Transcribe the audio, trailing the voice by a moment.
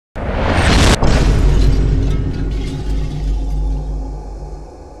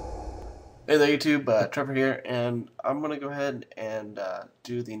Hey there YouTube, Trevor here, and I'm going to go ahead and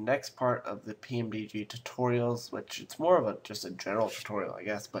do the next part of the PMDG tutorials, which it's more of just a general tutorial, I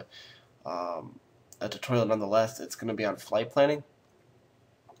guess, but a tutorial nonetheless. It's going to be on flight planning.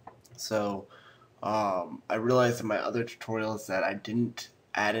 So I realized in my other tutorials that I didn't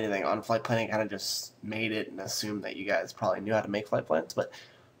add anything on flight planning, kind of just made it and assumed that you guys probably knew how to make flight plans, but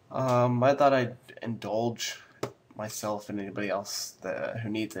I thought I'd indulge myself and anybody else who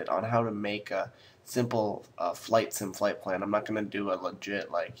needs it on how to make a simple flight plan. I'm not going to do a legit,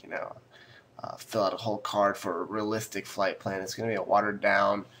 fill out a whole card for a realistic flight plan. It's going to be a watered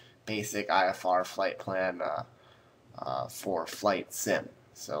down, basic IFR flight plan for flight sim.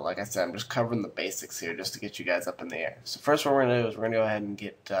 So like I said, I'm just covering the basics here just to get you guys up in the air. So first what we're going to do is we're going to go ahead and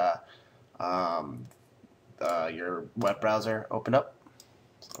get your web browser open up.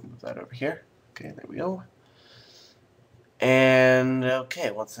 So I'll move that over here. Okay, there we go. And okay,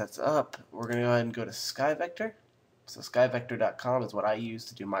 once that's up, we're going to go ahead and go to SkyVector. So skyvector.com is what I use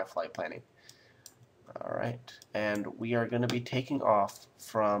to do my flight planning. Alright, and we are going to be taking off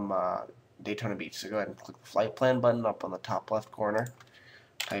from Daytona Beach. So go ahead and click the flight plan button up on the top left corner.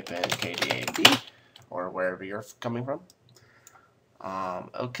 Type in KDAB or wherever you're coming from.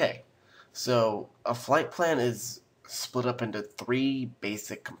 Okay, so a flight plan is split up into three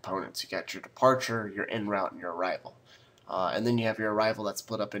basic components. You got your departure, your en route, and your arrival. And then you have your arrival that's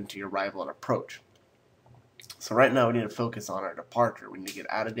split up into your arrival and approach. So right now we need to focus on our departure. We need to get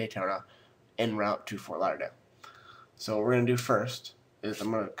out of Daytona en route to Fort Lauderdale. So what we're going to do first is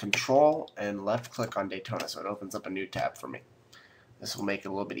I'm going to control and left click on Daytona so it opens up a new tab for me. This will make it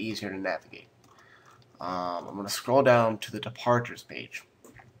a little bit easier to navigate. I'm going to scroll down to the departures page,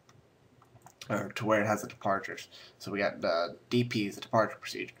 or to where it has the departures. So we got the DPs, the departure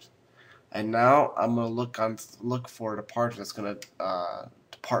procedures. And now I'm going to look for a departure that's going to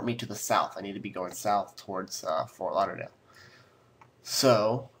depart me to the south. I need to be going south towards Fort Lauderdale.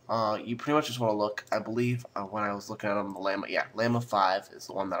 So you pretty much just want to look, I believe when I was looking at them, the Lama 5 is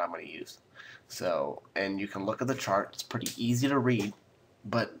the one that I'm going to use. So, and you can look at the chart. It's pretty easy to read,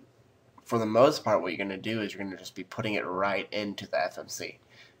 but for the most part what you're going to do is you're going to just be putting it right into the FMC.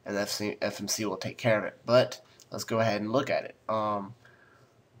 And the FMC will take care of it. But let's go ahead and look at it.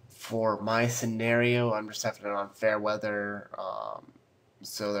 For my scenario, I'm just having it on fair weather,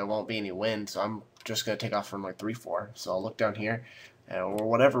 so there won't be any wind, so I'm just going to take off from runway 34. So I'll look down here, or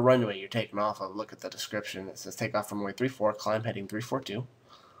whatever runway you're taking off of, look at the description. It says take off from runway 34, climb heading 342,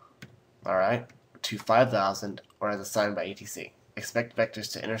 alright, to 5,000, or as assigned by ATC. Expect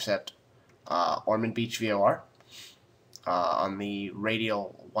vectors to intercept Ormond Beach VOR on the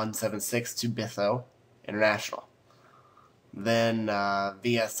radial 176 to Bitho International. Then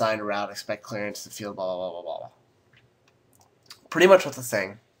via assigned route, expect clearance to field, blah, blah, blah, blah, blah. Pretty much what it's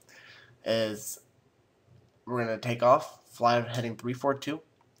saying is we're going to take off, fly heading 342,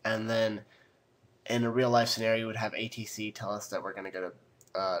 and then in a real life scenario, you would have ATC tell us that we're going to go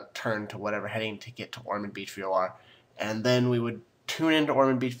to turn to whatever heading to get to Ormond Beach VOR, and then we would tune into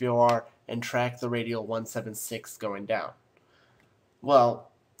Ormond Beach VOR and track the radial 176 going down. Well,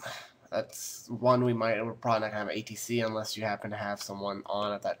 that's one we're probably not going to have ATC unless you happen to have someone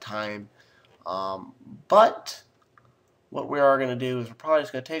on at that time. But what we are going to do is we're probably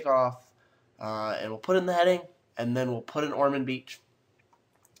just going to take off and we'll put in the heading, and then we'll put in Ormond Beach,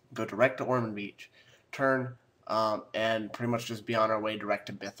 go direct to Ormond Beach, turn, and pretty much just be on our way direct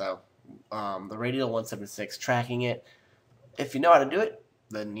to Bitho. The radial 176, tracking it. If you know how to do it,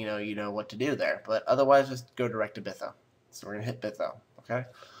 then you know what to do there. But otherwise, just go direct to Bitho. So we're going to hit Bitho, okay?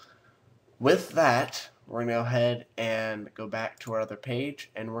 With that, we're going to go ahead and go back to our other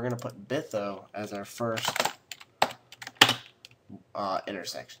page, and we're going to put Bitho as our first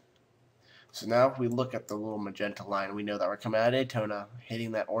intersection. So now if we look at the little magenta line, we know that we're coming out of Daytona,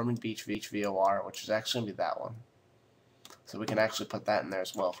 hitting that Ormond Beach VOR, which is actually going to be that one. So we can actually put that in there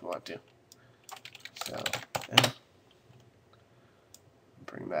as well if we want to. So, yeah.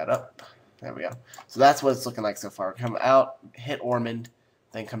 Bring that up. There we go. So that's what it's looking like so far. Come out, hit Ormond,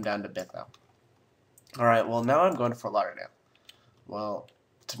 then come down to Bitho. Alright, well now I'm going to Fort Lauderdale. Well,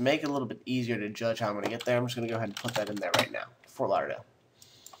 to make it a little bit easier to judge how I'm going to get there, I'm just going to go ahead and put that in there right now. Fort Lauderdale.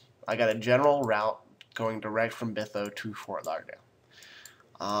 I got a general route going direct from Bitho to Fort Lauderdale.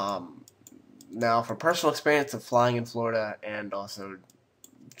 Now, from personal experience of flying in Florida and also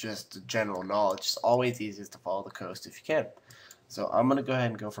just general knowledge, it's always easiest to follow the coast if you can. So I'm going to go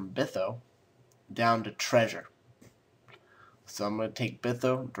ahead and go from Bitho down to Treasure. So I'm going to take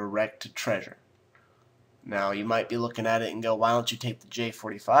Bitho direct to Treasure. Now you might be looking at it and go, why don't you take the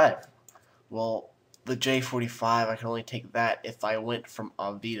J45? Well, the J45, I can only take that if I went from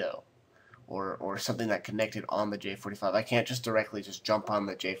Oviedo or something that connected on the J45. I can't just directly just jump on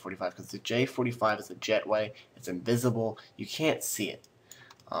the J45 because the J45 is a jetway. It's invisible. You can't see it.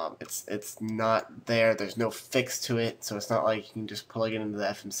 It's not there. There's no fix to it, so it's not like you can just plug it into the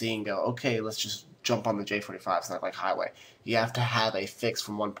FMC and go, okay, let's just jump on the J45. It's not like highway. You have to have a fix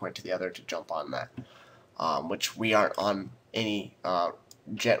from one point to the other to jump on that, which we aren't on any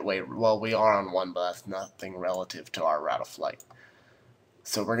jetway. Well, we are on one, but that's nothing relative to our route of flight.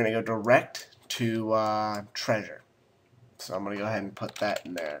 So we're going to go direct to treasure. So I'm going to go ahead and put that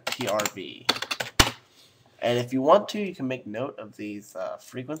in there, TRV. And if you want to, you can make note of these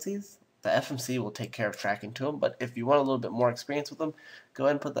frequencies. The FMC will take care of tracking to them, but if you want a little bit more experience with them, go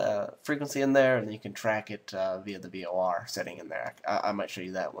ahead and put the frequency in there, and then you can track it via the VOR setting in there. I might show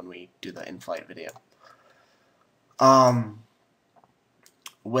you that when we do the in-flight video.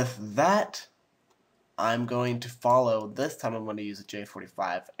 With that, I'm going to follow, this time I'm going to use a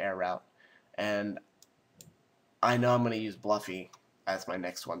J45 air route, and I know I'm going to use Bluffy as my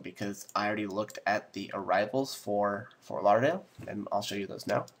next one because I already looked at the arrivals for Fort Lauderdale, and I'll show you those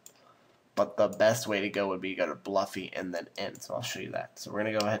now. But the best way to go would be go to Bluffy and then in, so I'll show you that. So we're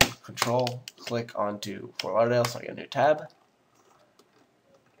going to go ahead and control click onto Fort Lauderdale, so I get a new tab.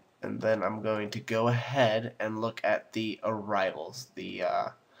 And then I'm going to go ahead and look at the arrivals, the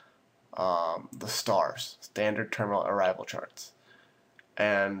stars, standard terminal arrival charts.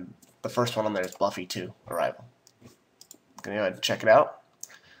 And the first one on there is Bluffy 2 arrival. I'm going to go ahead and check it out.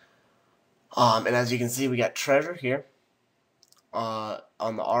 And as you can see, we got treasure here on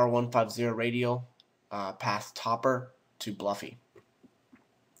the R150 radial past Topper to Bluffy.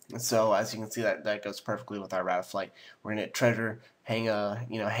 And so as you can see, that goes perfectly with our route of flight. We're gonna hit treasure, hang a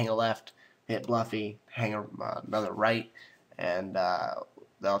left, hit Bluffy, hang another right, and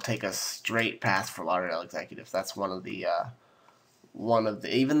they'll take us straight past Fort Lauderdale Executive. That's one of the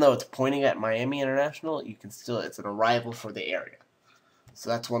even though it's pointing at Miami International, you can still, it's an arrival for the area. So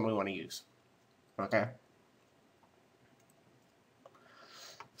that's one we want to use. Okay.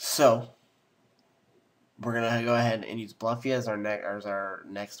 So we're gonna go ahead and use Bluffy as our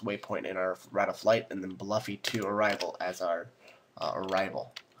next waypoint in our route of flight, and then Bluffy 2 arrival as our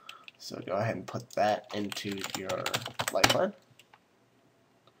arrival. So go ahead and put that into your flight plan.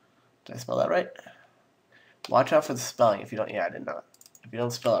 Did I spell that right? Watch out for the spelling. If you don't, yeah, I didn't know it. If you don't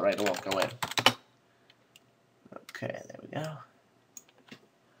spell it right, it won't go in. Okay, there we go.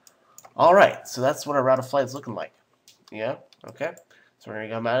 All right, so that's what our route of flight is looking like. Yeah. Okay. So we're gonna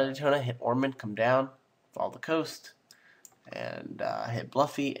come out of Daytona, hit Ormond, come down, follow the coast, and hit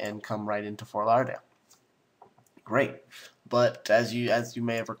Bluffy, and come right into Fort Lauderdale. Great. But as you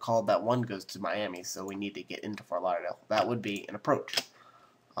may have recalled, that one goes to Miami, so we need to get into Fort Lauderdale. That would be an approach.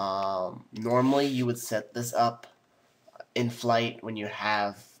 Normally you would set this up in flight when you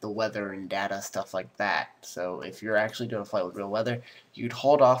have the weather and data, stuff like that. So if you're actually doing a flight with real weather, you'd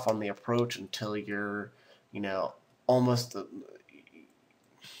hold off on the approach until you're, almost,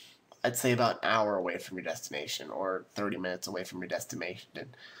 I'd say about an hour away from your destination, or 30 minutes away from your destination,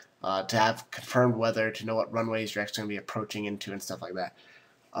 to have confirmed weather, to know what runways you're actually going to be approaching into and stuff like that.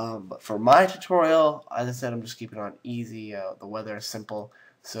 But for my tutorial, as I said, I'm just keeping it on easy. The weather is simple.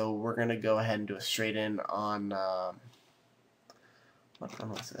 So we're going to go ahead and do a straight in on, what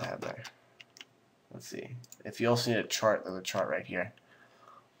runways do they have there? Let's see. If you also need a chart, there's a chart right here.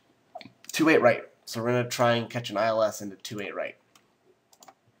 28 right. So we're going to try and catch an ILS into 28 right.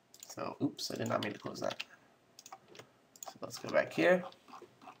 So, oops, I did not mean to close that. So let's go back here.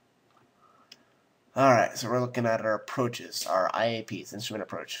 Alright, so we're looking at our approaches, our IAPs, instrument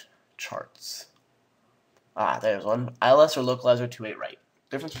approach charts. There's one. ILS or localizer 28 right.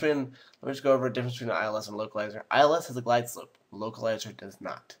 Difference between, let me just go over the difference between an ILS and localizer. ILS has a glide slope. Localizer does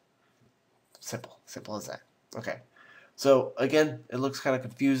not. Simple as that. Okay. So again, it looks kind of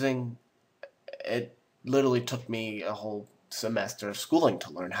confusing. It literally took me a whole semester of schooling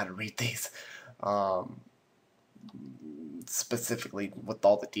to learn how to read these, specifically with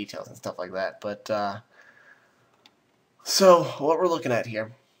all the details and stuff like that. But so what we're looking at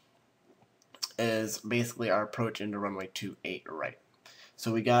here is basically our approach into runway 28 right.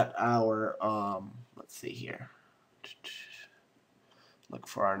 So we got our, let's see here. Look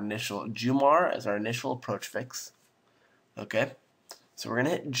for our initial, Jumar as our initial approach fix. Okay. So we're going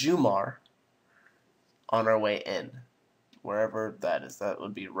to hit Jumar on our way in. Wherever that is, that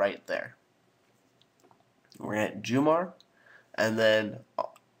would be right there. We're going to hit Jumar, and then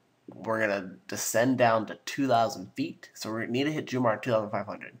we're going to descend down to 2,000 feet. So we need to hit Jumar at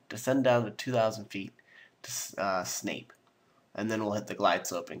 2,500. Descend down to 2,000 feet to Snape. And then we'll hit the glide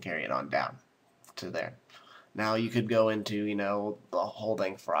slope and carry it on down to there. Now you could go into, you know, the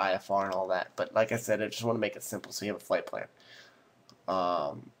holding for IFR and all that, but like I said, I just want to make it simple so you have a flight plan.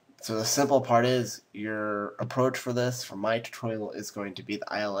 So the simple part is your approach for this, for my tutorial, is going to be the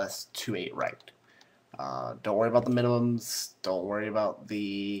ILS 28 right. Don't worry about the minimums. Don't worry about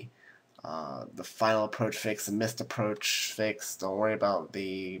the final approach fix, the missed approach fix. Don't worry about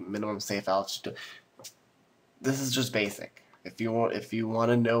the minimum safe altitude. This is just basic. If you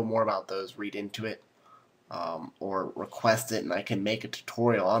want to know more about those, read into it, or request it, and I can make a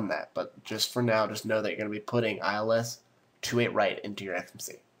tutorial on that. But just for now, just know that you're going to be putting ILS 28 right into your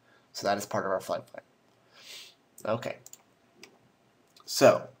FMC. So that is part of our flight plan. Okay.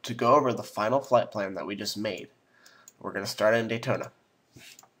 So to go over the final flight plan that we just made, we're going to start in Daytona.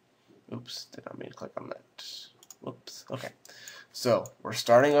 Oops, did I mean to click on that? Whoops. Okay. So we're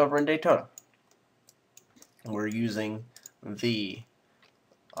starting over in Daytona. We're using the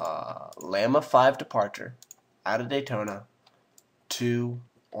Lama 5 departure out of Daytona to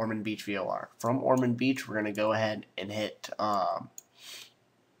Ormond Beach VOR. From Ormond Beach, we're going to go ahead and hit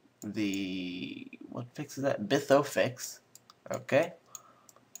what fix is that? Bitho fix. Okay.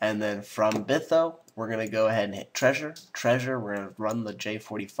 And then from Bitho, we're going to go ahead and hit Treasure. Treasure, we're going to run the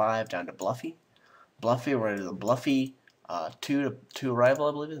J45 down to Bluffy. Bluffy, we're going to do the Bluffy 2 arrival,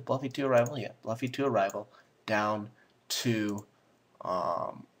 I believe. Bluffy 2 arrival, yeah. Bluffy 2 arrival down to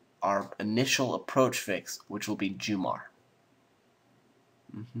our initial approach fix, which will be Jumar.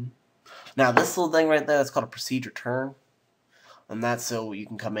 Now, this little thing right there, that's called a procedure turn. And that's so you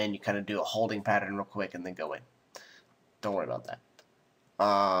can come in, you kind of do a holding pattern real quick, and then go in. Don't worry about that.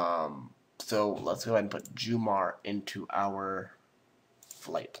 So let's go ahead and put Jumar into our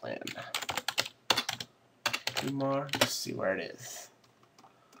flight plan. Jumar, let's see where it is.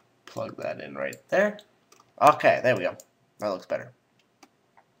 Plug that in right there. Okay, there we go. That looks better.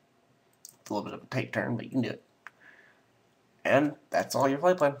 It's a little bit of a tight turn, but you can do it. And that's all your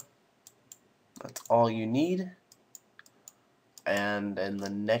flight plan. That's all you need. And in the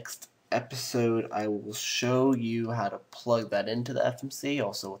next episode, I will show you how to plug that into the FMC,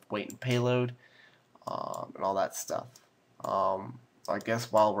 also with weight and payload, and all that stuff. I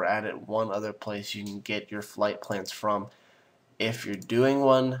guess while we're at it, one other place you can get your flight plans from, if you're doing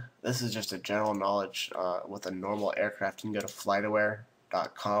one, this is just a general knowledge, with a normal aircraft, you can go to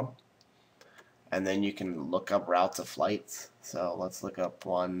flightaware.com, and then you can look up routes of flights. So let's look up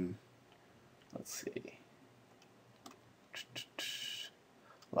one, let's see.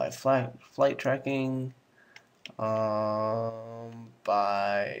 Live flight tracking, it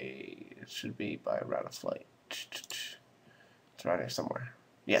should be by route of flight. It's right here somewhere.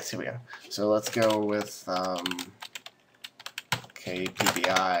 Yes, here we go. So let's go with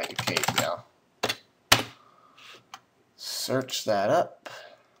KPBI, KPL. Search that up,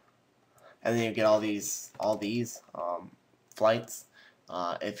 and then you get all these flights.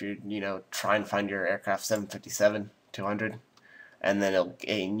 If you're trying to find your aircraft 757, 200. And then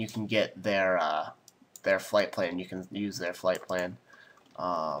you can get their flight plan. You can use their flight plan.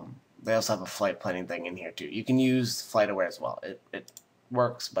 They also have a flight planning thing in here too. You can use FlightAware as well. It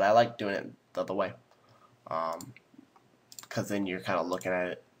works, but I like doing it the other way, because then you're kind of looking at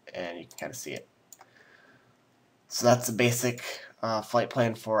it and you can kind of see it. So that's the basic flight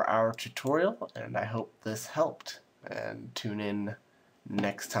plan for our tutorial, and I hope this helped. And tune in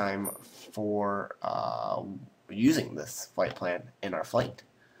next time for using this flight plan in our flight.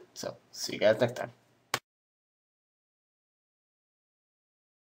 So, see you guys next time.